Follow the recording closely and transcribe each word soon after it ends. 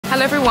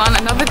Hello everyone,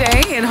 another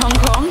day in Hong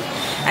Kong,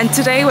 and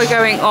today we're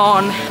going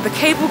on the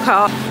cable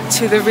car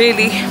to the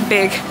really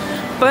big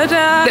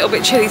Buddha. A little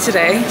bit chilly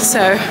today,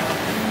 so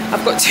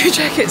I've got 2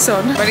 jackets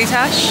on. Ready,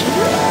 Tash?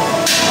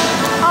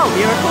 Oh,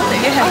 you're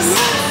recording? Yes.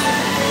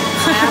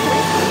 Oh,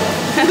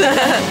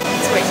 yes.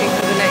 Just waiting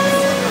for the next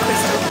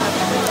crystal cup.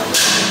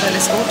 Well,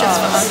 it's all just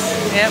for us.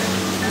 Yep.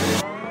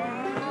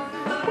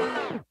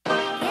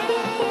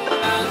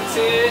 1,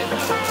 2,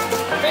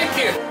 thank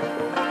you.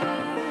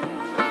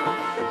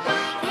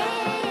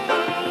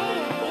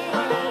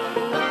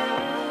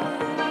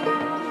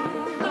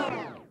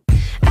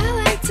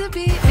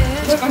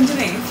 Look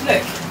underneath,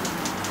 look.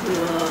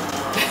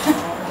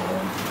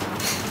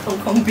 Hong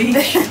Kong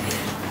Beach.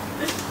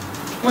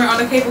 We're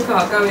on a cable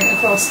car going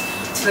across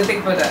to the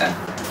big Buddha.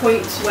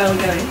 Point where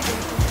we're going.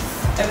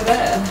 Over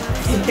there.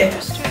 Yeah.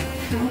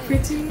 How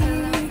pretty.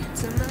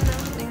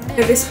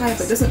 We're this high,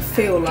 but it doesn't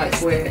feel like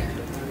we're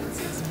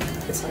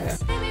this high up.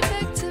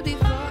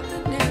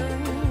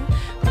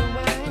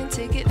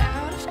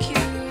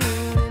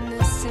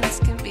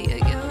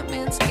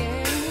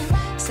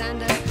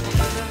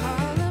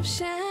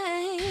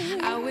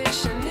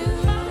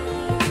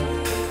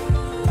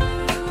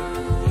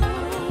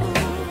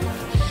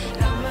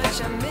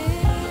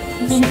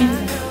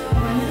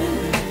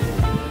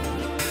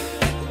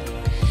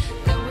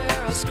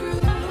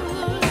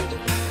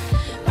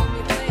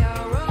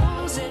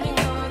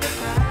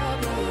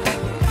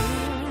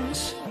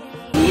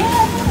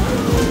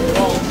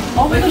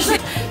 Oh my gosh, look!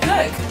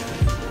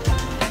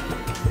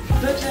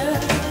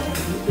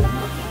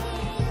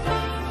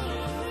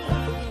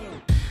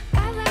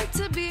 I like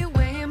to be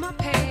away in my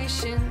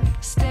patience.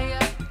 Stay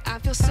up, I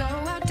feel so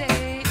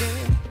outdated.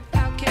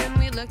 How can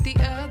we look the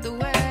other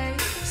way?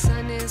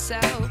 Sun is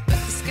out, but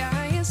the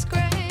sky is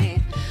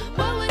gray.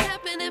 What would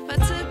happen if I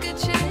took a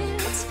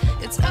chance?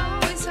 It's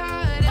always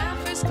hard at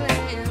first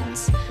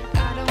glance.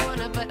 I don't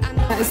wanna, but I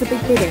know. That is the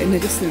big Buddha in the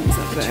distance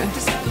up there.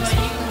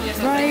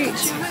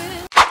 Right.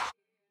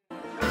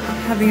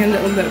 Having a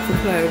little look for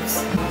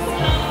clothes.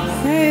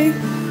 Hey!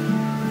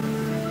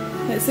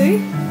 Let's see.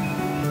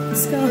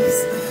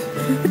 Scarves.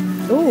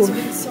 Oh!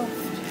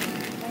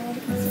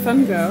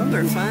 Fun girl.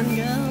 You're a fun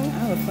girl.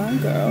 Oh, a fun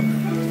girl.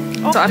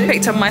 Oh, so I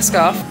picked up my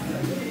scarf.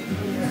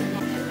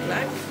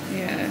 Black?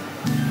 Yeah.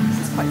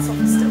 It's quite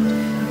soft still.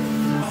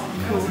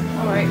 Cool.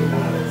 Alright.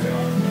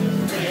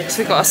 So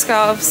we got our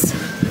scarves.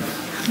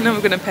 Now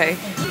we're gonna pay.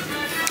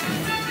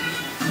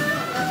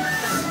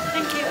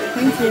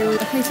 Thank you.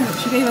 Okay, so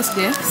she gave us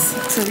gifts.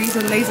 So these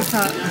are laser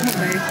cut, aren't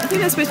they? I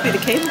think they're supposed to be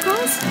the cable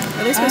cars.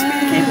 Are they supposed to be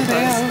the cable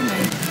They are, cars? aren't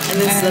they? And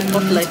this is a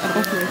bottle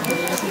opener.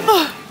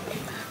 Oh,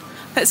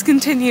 let's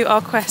continue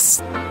our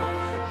quest. I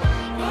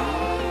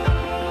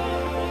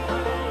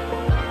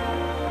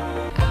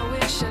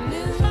wish I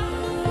knew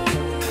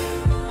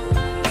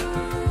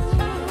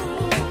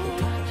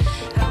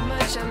how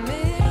much I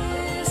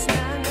miss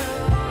not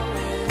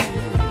knowing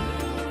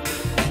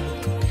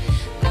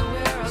that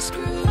we're all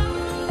screwed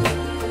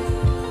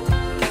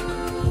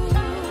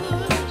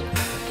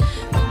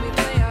when we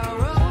play our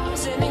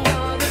roles and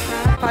ignore the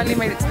crowd. Finally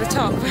made it to the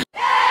top.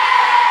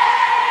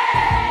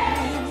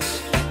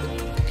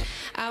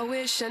 I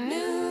wish I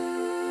knew.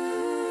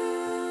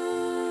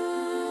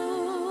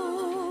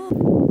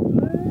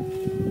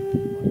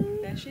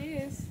 There she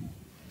is.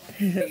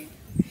 It's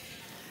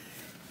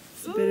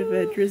a bit of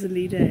a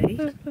drizzly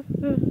day.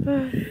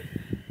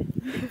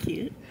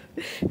 Cute.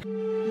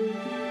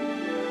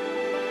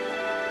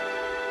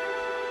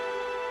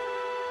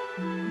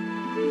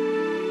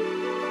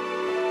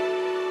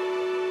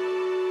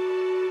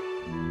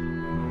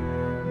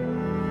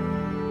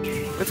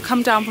 We've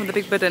come down from the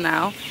big Buddha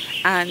now,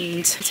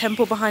 and the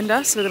temple behind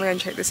us, so we're gonna go and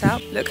check this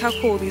out. Look how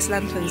cool these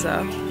lanterns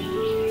are.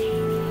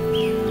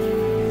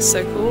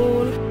 So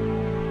cool.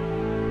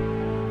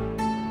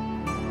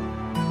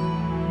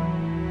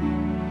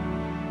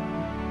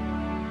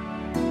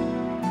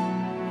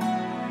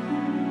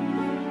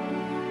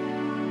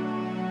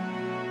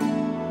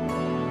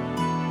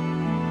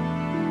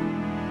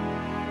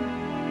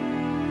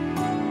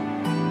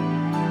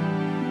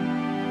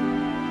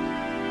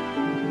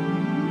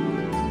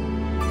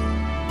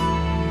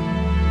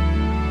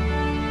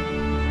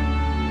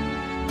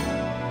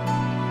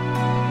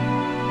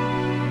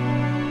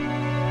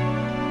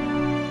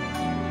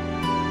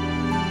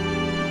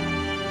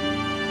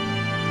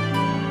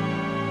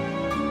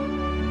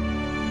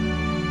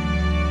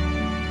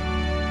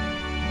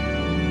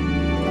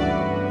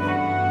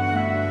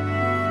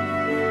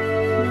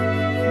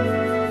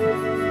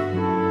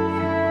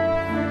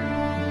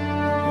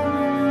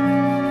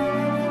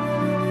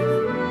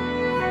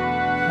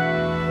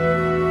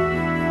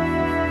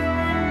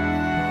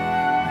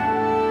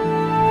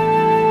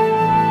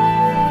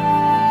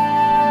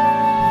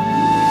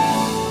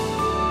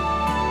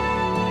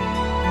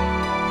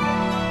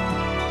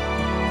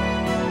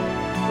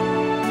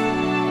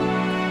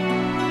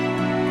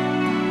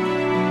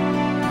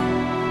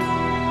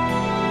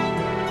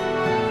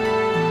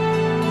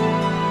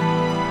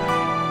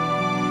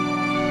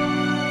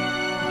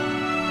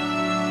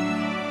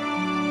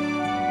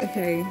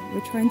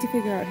 We're trying to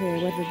figure out here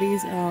whether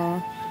these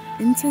are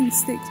incense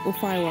sticks or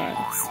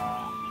fireworks.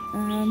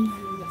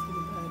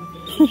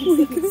 Oh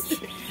my gosh.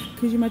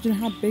 Could you imagine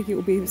how big it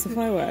will be if it's a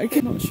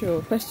firework? Not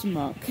sure. Question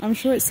mark. I'm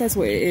sure it says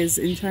what it is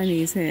in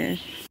Chinese here.